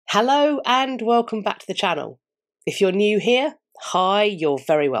Hello and welcome back to the channel. If you're new here, hi, you're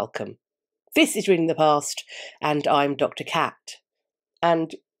very welcome. This is Reading the Past and I'm Dr. Cat.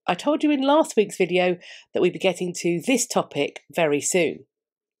 And I told you in last week's video that we'd be getting to this topic very soon.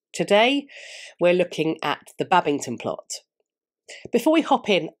 Today, we're looking at the Babington Plot. Before we hop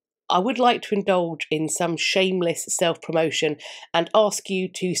in, I would like to indulge in some shameless self-promotion and ask you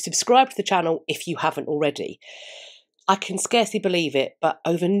to subscribe to the channel if you haven't already. I can scarcely believe it, but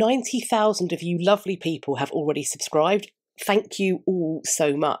over 90,000 of you lovely people have already subscribed. Thank you all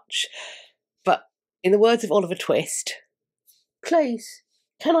so much. But in the words of Oliver Twist, please,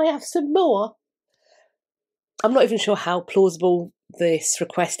 can I have some more? I'm not even sure how plausible this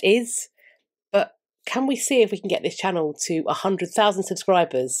request is, but can we see if we can get this channel to 100,000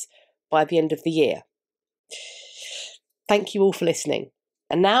 subscribers by the end of the year? Thank you all for listening.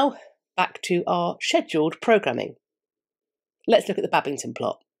 And now, back to our scheduled programming. Let's look at the Babington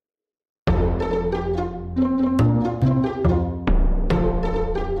Plot.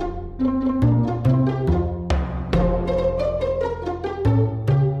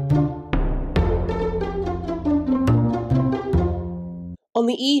 On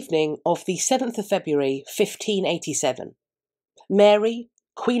the evening of the 7th of February 1587, Mary,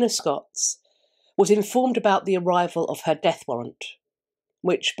 Queen of Scots, was informed about the arrival of her death warrant,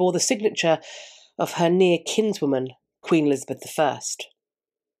 which bore the signature of her near kinswoman, Queen Elizabeth I.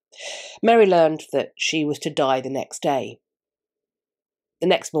 Mary learned that she was to die the next day. The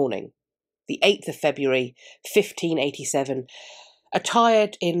next morning, the 8th of February 1587,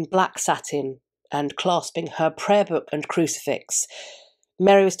 attired in black satin and clasping her prayer book and crucifix,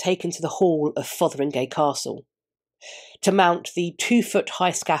 Mary was taken to the hall of Fotheringay Castle to mount the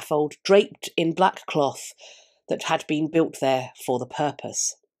 2-foot-high scaffold draped in black cloth that had been built there for the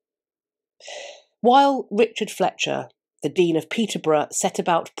purpose. While Richard Fletcher, the Dean of Peterborough, set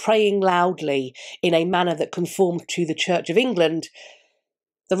about praying loudly in a manner that conformed to the Church of England,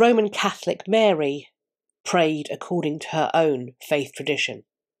 the Roman Catholic Mary prayed according to her own faith tradition.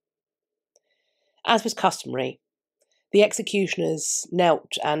 As was customary, the executioners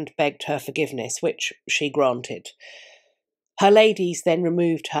knelt and begged her forgiveness, which she granted. Her ladies then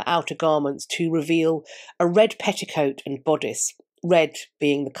removed her outer garments to reveal a red petticoat and bodice, red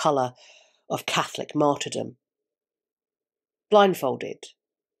being the colour of Catholic martyrdom. Blindfolded,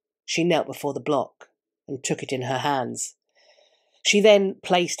 she knelt before the block and took it in her hands. She then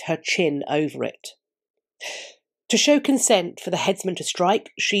placed her chin over it. To show consent for the headsman to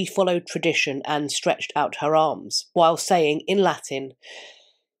strike, she followed tradition and stretched out her arms, while saying in Latin,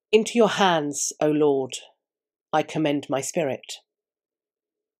 "Into your hands, O Lord, I commend my spirit."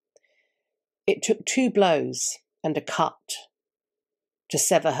 It took 2 blows and a cut to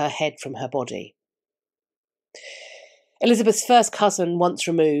sever her head from her body. Elizabeth's first cousin, once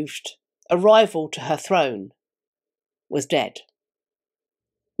removed, a rival to her throne, was dead.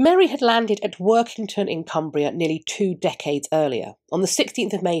 Mary had landed at Workington in Cumbria nearly 2 decades earlier, on the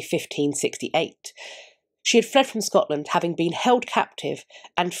 16th of May 1568. She had fled from Scotland, having been held captive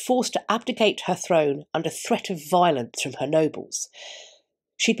and forced to abdicate her throne under threat of violence from her nobles.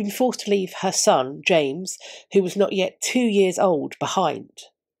 She'd been forced to leave her son, James, who was not yet 2 years old, behind.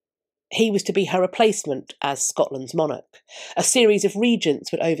 He was to be her replacement as Scotland's monarch. A series of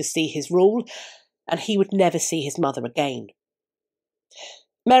regents would oversee his rule, and he would never see his mother again.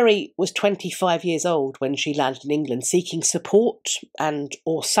 Mary was 25 years old when she landed in England, seeking support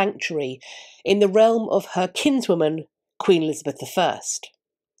or sanctuary in the realm of her kinswoman, Queen Elizabeth I.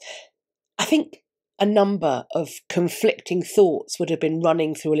 I think a number of conflicting thoughts would have been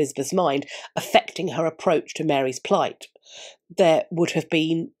running through Elizabeth's mind, affecting her approach to Mary's plight. There would have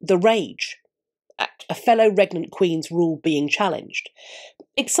been the rage at a fellow regnant queen's rule being challenged,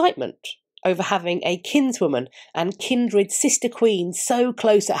 excitement over having a kinswoman and kindred sister queen so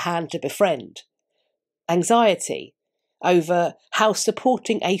close at hand to befriend, anxiety over how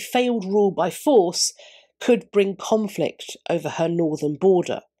supporting a failed rule by force could bring conflict over her northern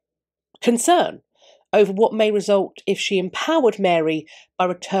border, concern over what may result if she empowered Mary by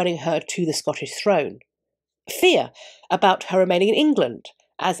returning her to the Scottish throne, fear about her remaining in England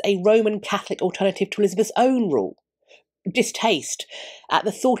as a Roman Catholic alternative to Elizabeth's own rule, distaste at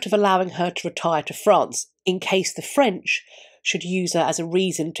the thought of allowing her to retire to France in case the French should use her as a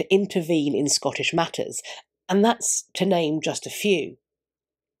reason to intervene in Scottish matters, and that's to name just a few.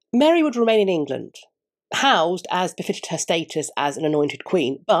 Mary would remain in England, housed as befitted her status as an anointed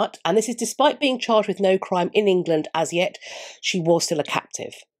queen, but, and this is despite being charged with no crime in England as yet, she was still a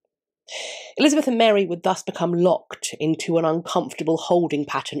captive. Elizabeth and Mary would thus become locked into an uncomfortable holding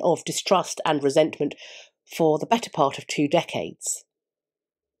pattern of distrust and resentment for the better part of 2 decades.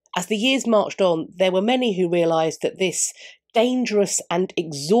 As the years marched on, there were many who realised that this dangerous and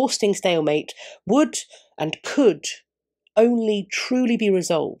exhausting stalemate would and could only truly be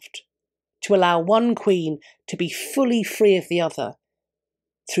resolved to allow one queen to be fully free of the other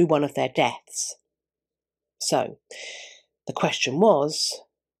through one of their deaths. So, the question was,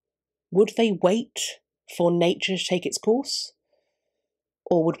 would they wait for nature to take its course?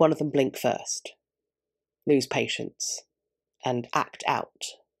 Or would one of them blink first, lose patience, and act out?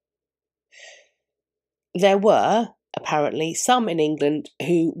 There were, apparently, some in England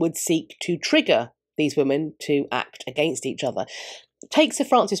who would seek to trigger these women to act against each other. Take Sir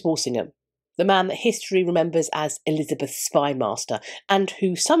Francis Walsingham, the man that history remembers as Elizabeth's spymaster, and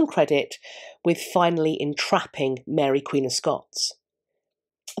who some credit with finally entrapping Mary, Queen of Scots.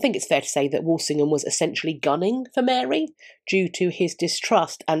 I think it's fair to say that Walsingham was essentially gunning for Mary due to his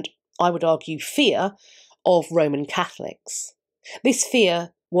distrust and, I would argue, fear of Roman Catholics. This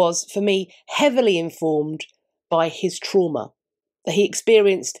fear was, for me, heavily informed by his trauma that he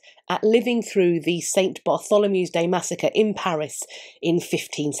experienced at living through the St. Bartholomew's Day massacre in Paris in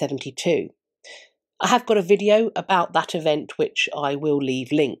 1572. I have got a video about that event which I will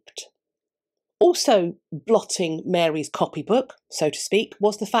leave linked. Also blotting Mary's copybook, so to speak,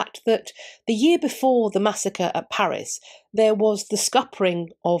 was the fact that the year before the massacre at Paris, there was the scuppering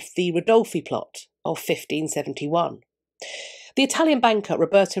of the Ridolfi Plot of 1571. The Italian banker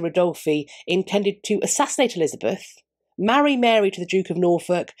Roberto Ridolfi intended to assassinate Elizabeth, marry Mary to the Duke of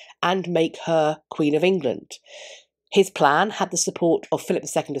Norfolk, and make her Queen of England. His plan had the support of Philip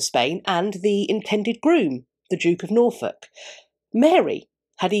II of Spain and the intended groom, the Duke of Norfolk. Mary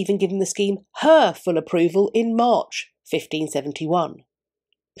had even given the scheme her full approval in March 1571.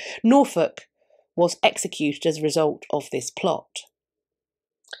 Norfolk was executed as a result of this plot.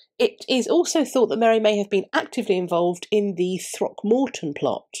 It is also thought that Mary may have been actively involved in the Throckmorton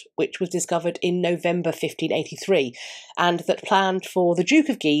plot, which was discovered in November 1583, and that planned for the Duke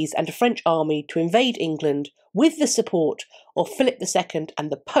of Guise and a French army to invade England with the support of Philip II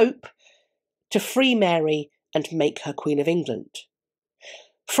and the Pope to free Mary and make her Queen of England.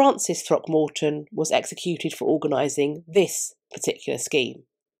 Francis Throckmorton was executed for organising this particular scheme.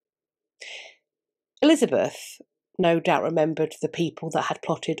 Elizabeth no doubt remembered the people that had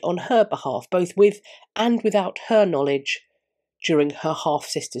plotted on her behalf, both with and without her knowledge, during her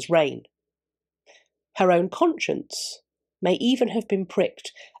half-sister's reign. Her own conscience may even have been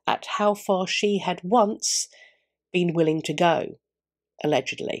pricked at how far she had once been willing to go,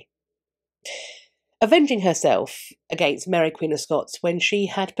 allegedly. Avenging herself against Mary, Queen of Scots, when she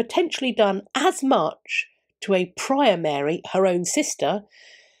had potentially done as much to a prior Mary, her own sister,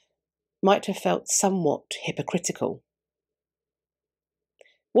 might have felt somewhat hypocritical.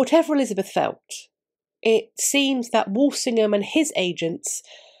 Whatever Elizabeth felt, it seems that Walsingham and his agents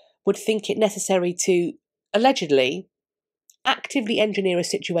would think it necessary to, allegedly, actively engineer a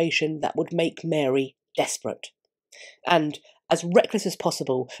situation that would make Mary desperate, and as reckless as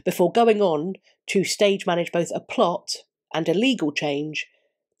possible before going on to stage manage both a plot and a legal change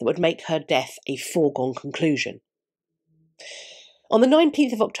that would make her death a foregone conclusion. On the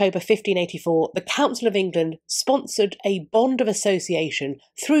 19th of October 1584, the Council of England sponsored a bond of association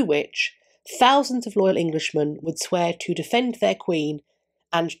through which thousands of loyal Englishmen would swear to defend their Queen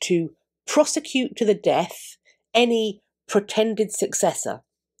and to prosecute to the death any pretended successor,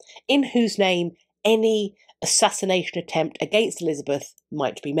 in whose name any assassination attempt against Elizabeth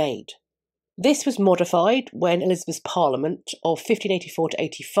might be made. This was modified when Elizabeth's Parliament of 1584 to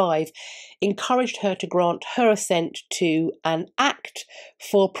 85 encouraged her to grant her assent to an Act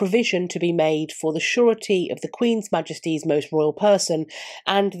for provision to be made for the surety of the Queen's Majesty's most royal person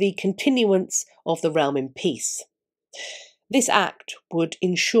and the continuance of the realm in peace. This Act would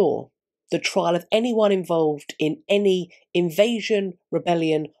ensure the trial of anyone involved in any invasion,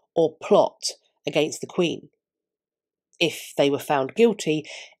 rebellion, or plot against the Queen. If they were found guilty,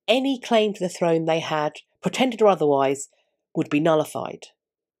 any claim to the throne they had, pretended or otherwise, would be nullified.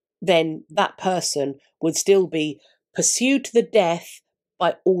 Then that person would still be pursued to the death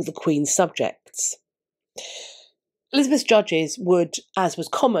by all the Queen's subjects. Elizabeth's judges would, as was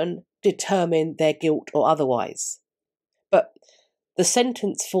common, determine their guilt or otherwise. But the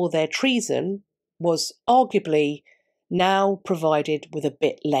sentence for their treason was arguably now provided with a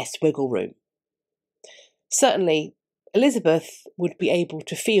bit less wiggle room. Certainly, Elizabeth would be able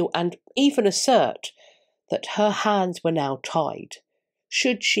to feel and even assert that her hands were now tied,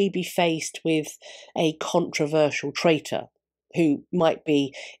 should she be faced with a controversial traitor who might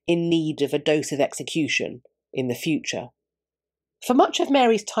be in need of a dose of execution in the future. For much of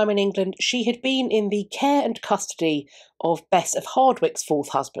Mary's time in England, she had been in the care and custody of Bess of Hardwick's fourth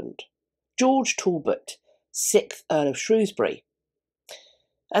husband, George Talbot, 6th Earl of Shrewsbury.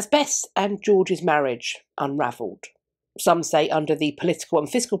 As Bess and George's marriage unravelled, some say under the political and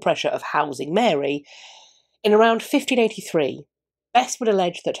fiscal pressure of housing Mary, in around 1583, Bess would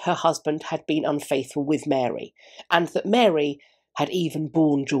allege that her husband had been unfaithful with Mary, and that Mary had even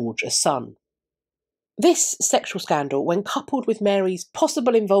borne George a son. This sexual scandal, when coupled with Mary's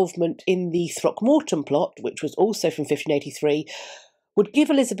possible involvement in the Throckmorton Plot, which was also from 1583, would give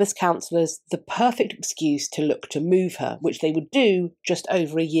Elizabeth's counsellors the perfect excuse to look to move her, which they would do just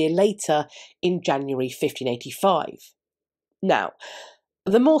over a year later in January 1585. Now,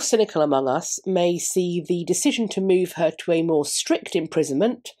 the more cynical among us may see the decision to move her to a more strict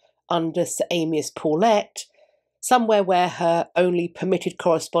imprisonment under Sir Amias Paulet, somewhere where her only permitted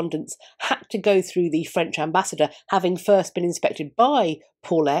correspondence had to go through the French ambassador, having first been inspected by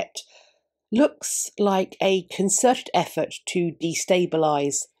Paulet, looks like a concerted effort to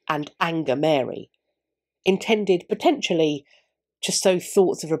destabilise and anger Mary, intended potentially to sow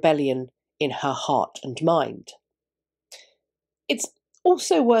thoughts of rebellion in her heart and mind. It's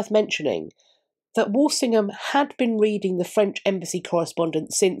also worth mentioning that Walsingham had been reading the French embassy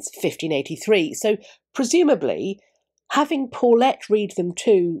correspondence since 1583, so presumably having Paulet read them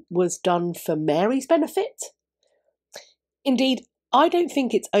too was done for Mary's benefit. Indeed, I don't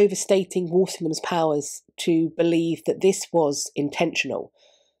think it's overstating Walsingham's powers to believe that this was intentional,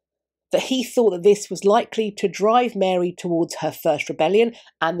 that he thought that this was likely to drive Mary towards her first rebellion,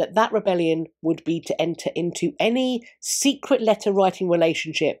 and that that rebellion would be to enter into any secret letter-writing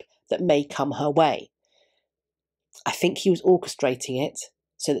relationship that may come her way. I think he was orchestrating it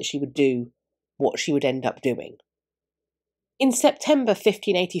so that she would do what she would end up doing. In September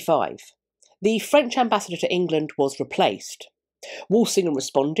 1585, the French ambassador to England was replaced. Walsingham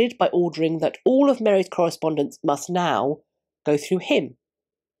responded by ordering that all of Mary's correspondence must now go through him.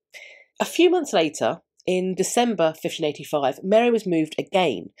 A few months later, in December 1585, Mary was moved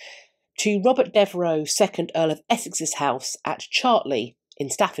again to Robert Devereux, 2nd Earl of Essex's house at Chartley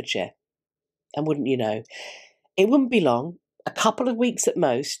in Staffordshire. And wouldn't you know, it wouldn't be long, a couple of weeks at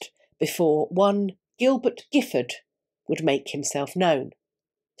most, before one Gilbert Gifford would make himself known.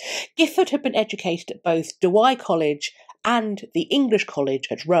 Gifford had been educated at both Douai College and the English College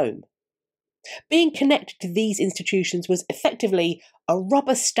at Rome. Being connected to these institutions was effectively a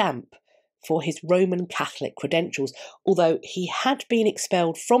rubber stamp for his Roman Catholic credentials, although he had been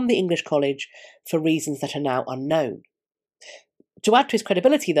expelled from the English College for reasons that are now unknown. To add to his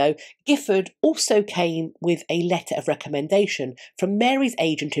credibility, though, Gifford also came with a letter of recommendation from Mary's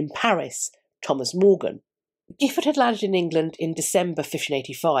agent in Paris, Thomas Morgan. Gifford had landed in England in December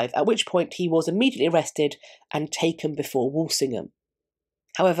 1585, at which point he was immediately arrested and taken before Walsingham.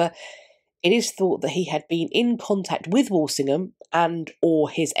 However, it is thought that he had been in contact with Walsingham and or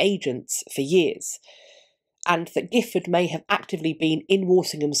his agents for years, and that Gifford may have actively been in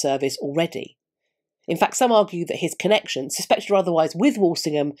Walsingham's service already. In fact, some argue that his connection, suspected or otherwise, with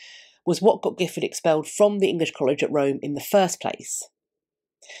Walsingham was what got Gifford expelled from the English College at Rome in the first place.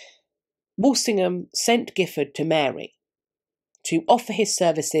 Walsingham sent Gifford to Mary to offer his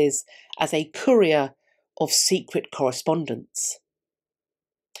services as a courier of secret correspondence.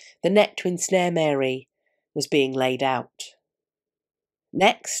 The net to ensnare Mary was being laid out.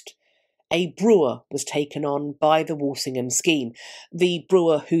 Next, a brewer was taken on by the Walsingham scheme, the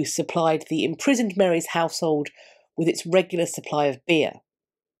brewer who supplied the imprisoned Mary's household with its regular supply of beer.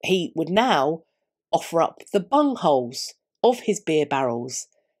 He would now offer up the bungholes of his beer barrels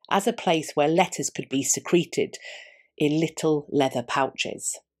as a place where letters could be secreted in little leather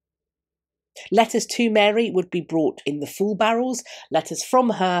pouches. Letters to Mary would be brought in the full barrels. Letters from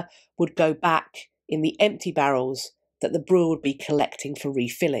her would go back in the empty barrels that the brewer would be collecting for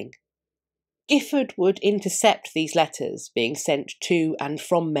refilling. Gifford would intercept these letters being sent to and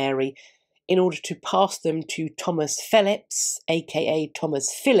from Mary in order to pass them to Thomas Phillips, aka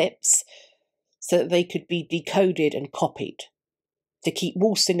Thomas Phillips, so that they could be decoded and copied, to keep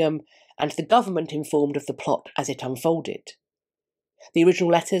Walsingham and the government informed of the plot as it unfolded. The original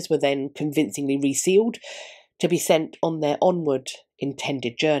letters were then convincingly resealed to be sent on their onward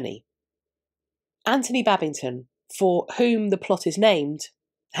intended journey. Anthony Babington, for whom the plot is named,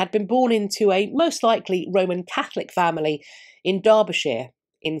 had been born into a most likely Roman Catholic family in Derbyshire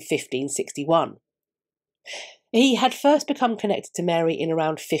in 1561. He had first become connected to Mary in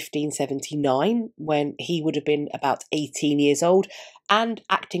around 1579, when he would have been about 18 years old, and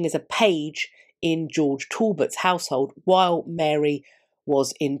acting as a page in George Talbot's household while Mary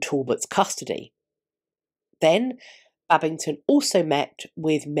was in Talbot's custody. Then, Babington also met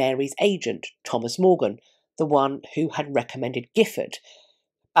with Mary's agent, Thomas Morgan, the one who had recommended Gifford.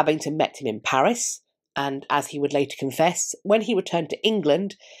 Babington met him in Paris, and as he would later confess, when he returned to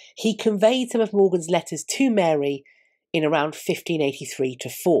England, he conveyed some of Morgan's letters to Mary in around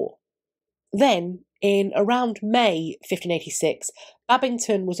 1583-4. Then, in around May 1586,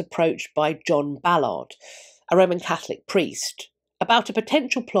 Babington was approached by John Ballard, a Roman Catholic priest, about a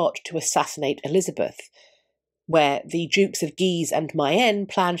potential plot to assassinate Elizabeth, where the Dukes of Guise and Mayenne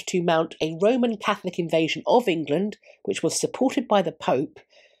planned to mount a Roman Catholic invasion of England, which was supported by the Pope,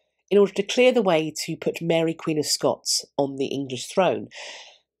 in order to clear the way to put Mary, Queen of Scots, on the English throne.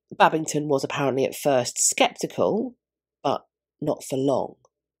 Babington was apparently at first sceptical, but not for long.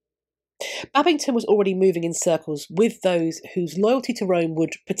 Babington was already moving in circles with those whose loyalty to Rome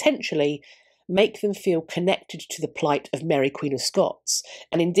would potentially make them feel connected to the plight of Mary, Queen of Scots,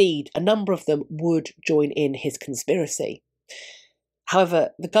 and indeed a number of them would join in his conspiracy.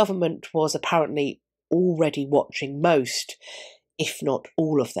 However, the government was apparently already watching most, if not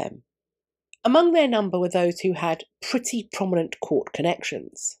all of them. Among their number were those who had pretty prominent court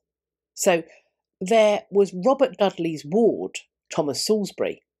connections. So there was Robert Dudley's ward, Thomas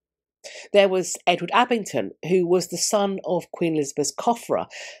Salisbury. There was Edward Abington, who was the son of Queen Elizabeth's cofferer.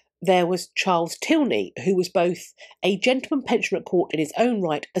 There was Charles Tilney, who was both a gentleman pensioner at court in his own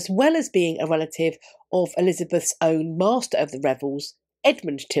right, as well as being a relative of Elizabeth's own master of the revels,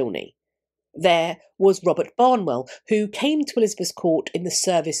 Edmund Tilney. There was Robert Barnwell, who came to Elizabeth's court in the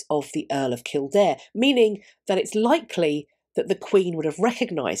service of the Earl of Kildare, meaning that it's likely that the Queen would have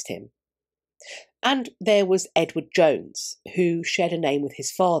recognised him. And there was Edward Jones, who shared a name with his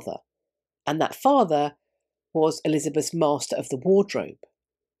father, and that father was Elizabeth's master of the wardrobe.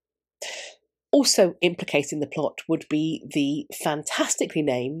 Also implicated in the plot would be the fantastically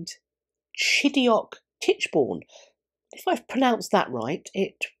named Chidiock Tichborne. If I've pronounced that right,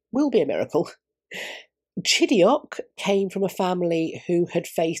 it will be a miracle. Chidiock came from a family who had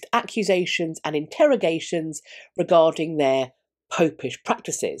faced accusations and interrogations regarding their popish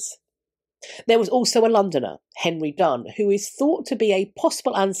practices. There was also a Londoner, Henry Donne, who is thought to be a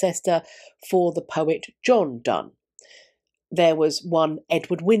possible ancestor for the poet John Donne. There was one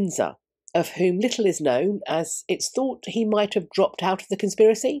Edward Windsor, of whom little is known, as it's thought he might have dropped out of the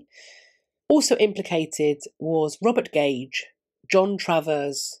conspiracy. Also implicated was Robert Gage, John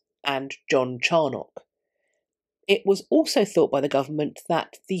Travers, and John Charnock. It was also thought by the government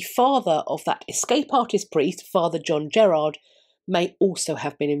that the father of that escape artist priest, Father John Gerard, may also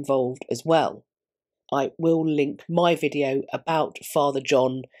have been involved as well. I will link my video about Father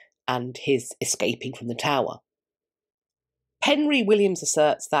John and his escaping from the tower. Henry Williams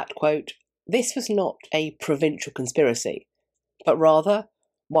asserts that, quote, "This was not a provincial conspiracy, but rather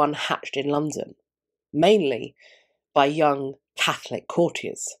one hatched in London, mainly by young Catholic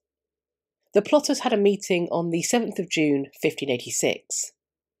courtiers." The plotters had a meeting on the 7th of June 1586.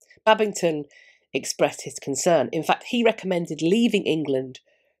 Babington expressed his concern. In fact, he recommended leaving England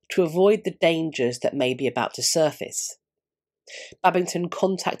to avoid the dangers that may be about to surface. Babington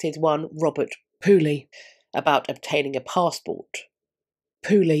contacted one Robert Pooley about obtaining a passport.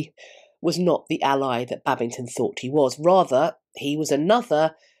 Pooley was not the ally that Babington thought he was. Rather, he was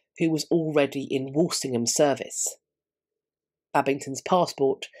another who was already in Walsingham's service. Babington's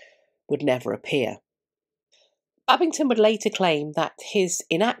passport would never appear. Babington would later claim that his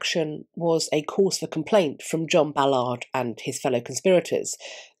inaction was a cause for complaint from John Ballard and his fellow conspirators.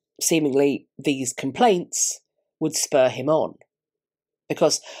 Seemingly, these complaints would spur him on.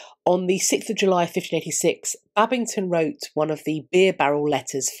 Because on the 6th of July 1586, Babington wrote one of the beer barrel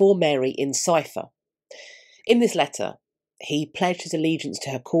letters for Mary in cipher. In this letter, he pledged his allegiance to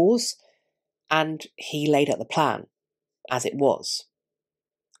her cause, and he laid out the plan, as it was.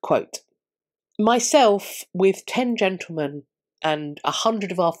 Quote, "Myself, with 10 gentlemen and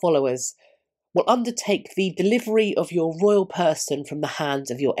 100 of our followers, will undertake the delivery of your royal person from the hands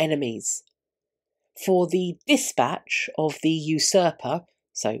of your enemies. For the dispatch of the usurper,"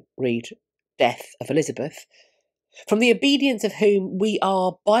 so read death of Elizabeth, "from the obedience of whom we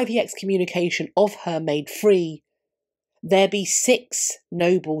are by the excommunication of her made free, there be 6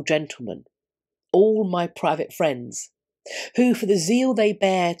 noble gentlemen, all my private friends, who for the zeal they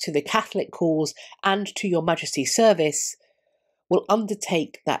bear to the Catholic cause and to your Majesty's service, will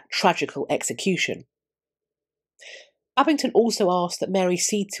undertake that tragical execution." Babington also asked that Mary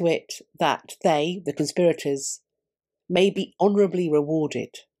see to it that they, the conspirators, may be honourably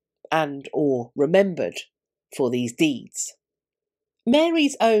rewarded and or remembered for these deeds.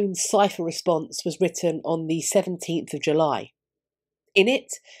 Mary's own cipher response was written on the 17th of July. In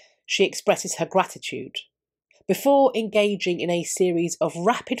it, she expresses her gratitude, before engaging in a series of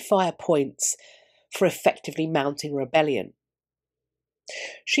rapid-fire points for effectively mounting rebellion.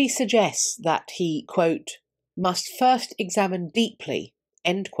 She suggests that he, quote, must first examine deeply,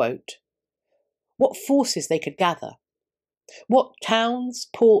 end quote, what forces they could gather, what towns,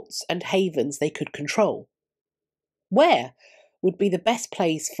 ports and havens they could control. Where would be the best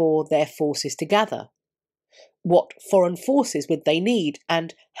place for their forces to gather? What foreign forces would they need,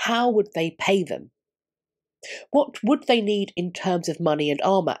 and how would they pay them? What would they need in terms of money and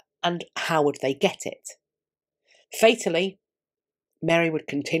armour, and how would they get it? Fatally, Mary would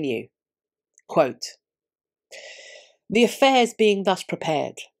continue, quote, the affairs being thus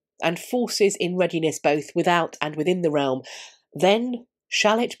prepared, and forces in readiness both without and within the realm, then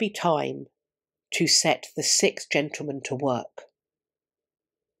shall it be time to set the 6 gentlemen to work.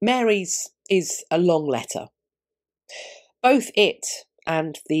 Mary's is a long letter. Both it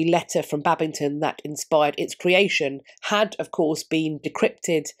and the letter from Babington that inspired its creation had, of course, been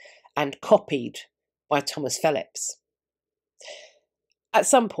decrypted and copied by Thomas Phillips. At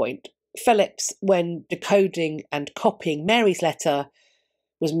some point, Phillips, when decoding and copying Mary's letter,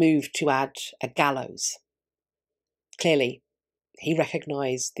 was moved to add a gallows. Clearly, he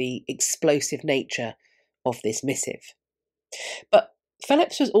recognised the explosive nature of this missive. But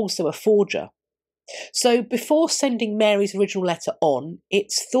Phillips was also a forger. So before sending Mary's original letter on,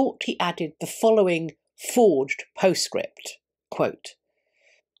 it's thought he added the following forged postscript, quote,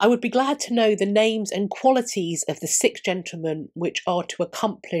 I would be glad to know the names and qualities of the 6 gentlemen which are to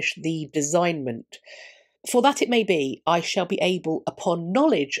accomplish the designment. For that it may be, I shall be able, upon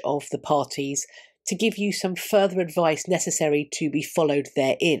knowledge of the parties, to give you some further advice necessary to be followed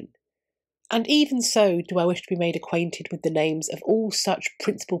therein. And even so do I wish to be made acquainted with the names of all such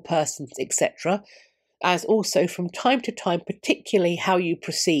principal persons, etc., as also from time to time particularly how you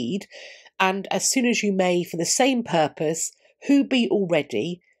proceed, and as soon as you may for the same purpose, who be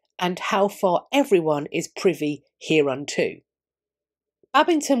already, and how far everyone is privy hereunto.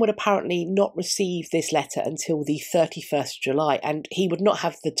 Babington would apparently not receive this letter until the 31st July, and he would not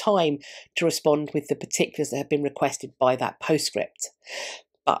have the time to respond with the particulars that had been requested by that postscript.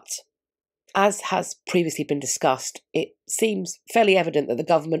 But, as has previously been discussed, it seems fairly evident that the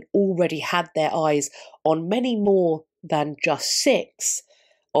government already had their eyes on many more than just 6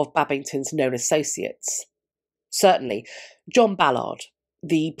 of Babington's known associates. Certainly, John Ballard,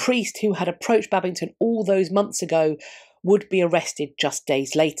 the priest who had approached Babington all those months ago, would be arrested just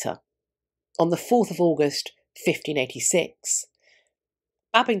days later, on the 4th of August 1586.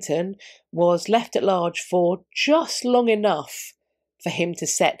 Babington was left at large for just long enough for him to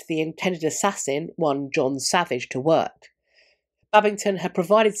set the intended assassin, one John Savage, to work. Babington had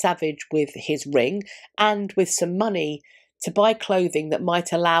provided Savage with his ring and with some money to buy clothing that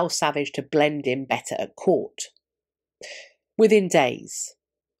might allow Savage to blend in better at court. Within days,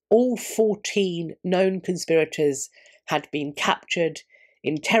 all 14 known conspirators had been captured,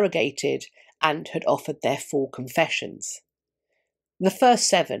 interrogated, and had offered their full confessions. The first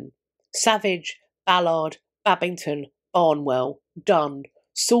 7, Savage, Ballard, Babington, Barnwell, Dunn,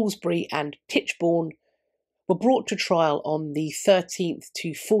 Salisbury and Tichborne, were brought to trial on the 13th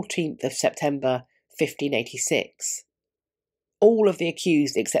to 14th of September 1586. All of the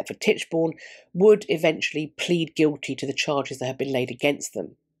accused, except for Tichborne, would eventually plead guilty to the charges that had been laid against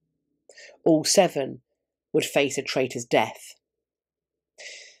them. All 7 would face a traitor's death.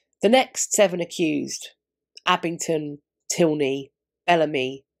 The next 7 accused, Abington, Tilney,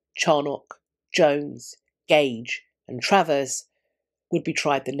 Bellamy, Charnock, Jones, Gage and Travers, would be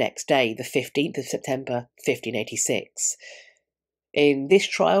tried the next day, the 15th of September 1586. In this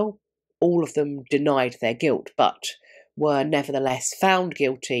trial, all of them denied their guilt, but were nevertheless found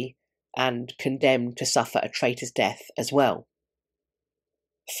guilty and condemned to suffer a traitor's death as well.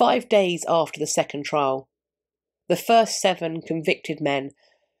 5 days after the second trial, the first 7 convicted men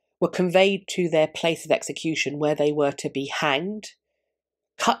were conveyed to their place of execution, where they were to be hanged,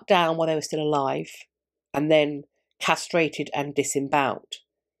 cut down while they were still alive, and then castrated and disemboweled.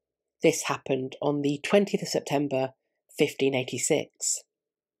 This happened on the 20th of September 1586.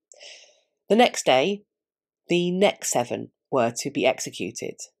 The next day, the next 7 were to be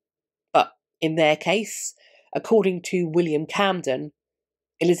executed, but in their case, according to William Camden,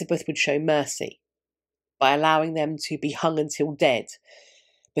 Elizabeth would show mercy by allowing them to be hung until dead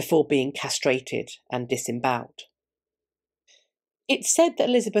before being castrated and disemboweled. It's said that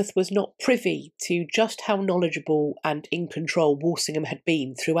Elizabeth was not privy to just how knowledgeable and in control Walsingham had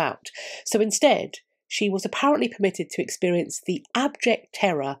been throughout, so instead she was apparently permitted to experience the abject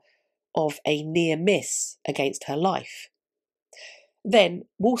terror of a near miss against her life. Then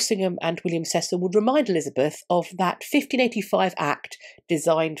Walsingham and William Cecil would remind Elizabeth of that 1585 Act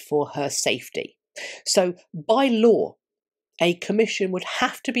designed for her safety. So, by law, a commission would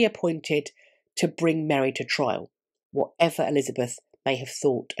have to be appointed to bring Mary to trial, whatever Elizabeth may have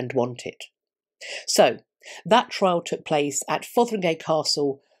thought and wanted. So, that trial took place at Fotheringay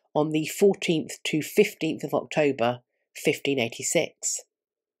Castle on the 14th to 15th of October 1586.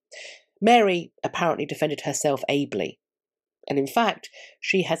 Mary apparently defended herself ably, and in fact,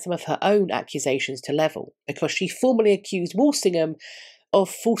 she had some of her own accusations to level, because she formally accused Walsingham of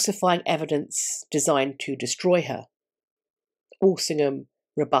falsifying evidence designed to destroy her. Walsingham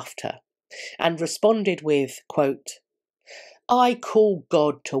rebuffed her and responded with, quote, "I call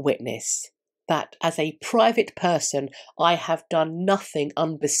God to witness that as a private person I have done nothing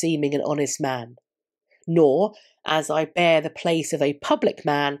unbeseeming an honest man, nor, as I bear the place of a public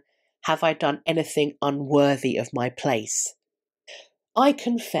man, have I done anything unworthy of my place. I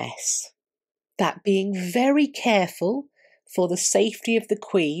confess that being very careful for the safety of the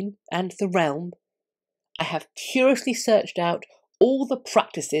Queen and the realm, I have curiously searched out all the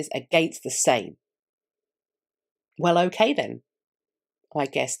practices against the same." Well, okay then. I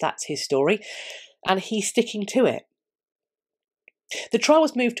guess that's his story, and he's sticking to it. The trial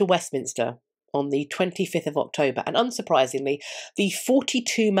was moved to Westminster on the 25th of October, and unsurprisingly, the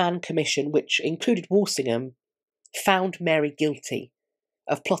 42-man commission, which included Walsingham, found Mary guilty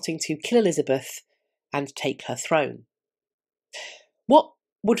of plotting to kill Elizabeth and take her throne. What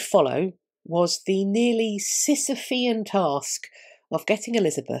would follow was the nearly Sisyphean task of getting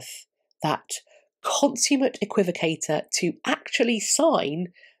Elizabeth, that consummate equivocator, to actually sign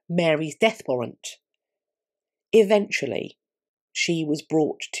Mary's death warrant. Eventually, she was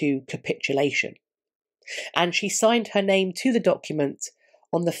brought to capitulation, and she signed her name to the document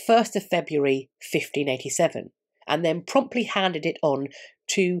on the 1st of February 1587, and then promptly handed it on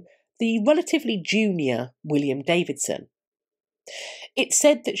to the relatively junior William Davidson. It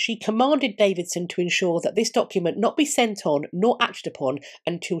said that she commanded Davidson to ensure that this document not be sent on nor acted upon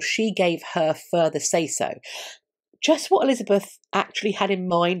until she gave her further say-so. Just what Elizabeth actually had in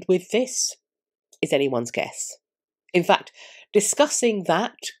mind with this is anyone's guess. In fact, discussing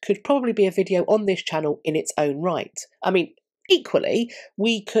that could probably be a video on this channel in its own right. I mean, equally,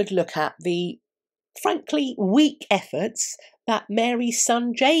 we could look at the frankly weak efforts that Mary's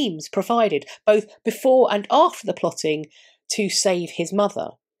son James provided, both before and after the plotting, to save his mother,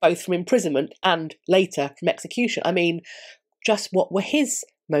 both from imprisonment and later from execution. I mean, just what were his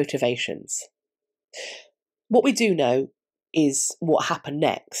motivations? What we do know is what happened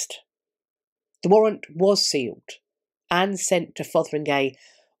next. The warrant was sealed and sent to Fotheringay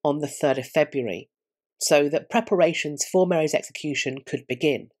on the 3rd of February, so that preparations for Mary's execution could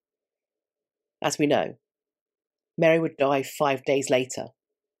begin. As we know, Mary would die 5 days later,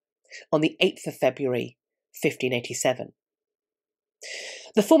 on the 8th of February, 1587.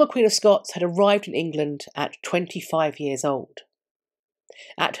 The former Queen of Scots had arrived in England at 25 years old.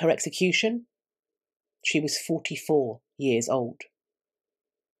 At her execution, she was 44 years old.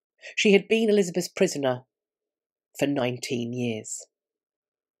 She had been Elizabeth's prisoner for 19 years.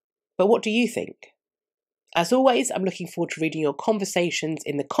 But what do you think? As always, I'm looking forward to reading your conversations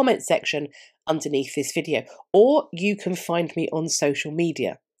in the comments section underneath this video, or you can find me on social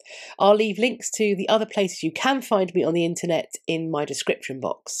media. I'll leave links to the other places you can find me on the internet in my description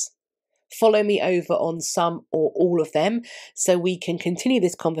box. Follow me over on some or all of them so we can continue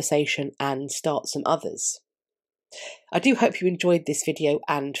this conversation and start some others. I do hope you enjoyed this video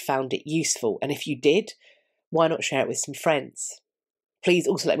and found it useful, and if you did, why not share it with some friends? Please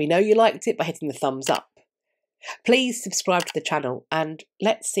also let me know you liked it by hitting the thumbs up. Please subscribe to the channel, and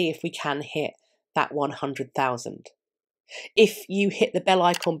let's see if we can hit that 100,000. If you hit the bell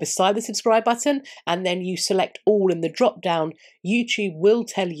icon beside the subscribe button and then you select all in the drop down, YouTube will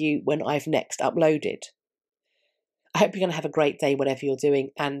tell you when I've next uploaded. I hope you're going to have a great day whatever you're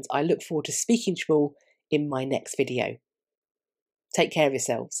doing, and I look forward to speaking to you all in my next video. Take care of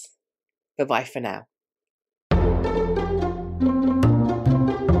yourselves. Bye-bye for now.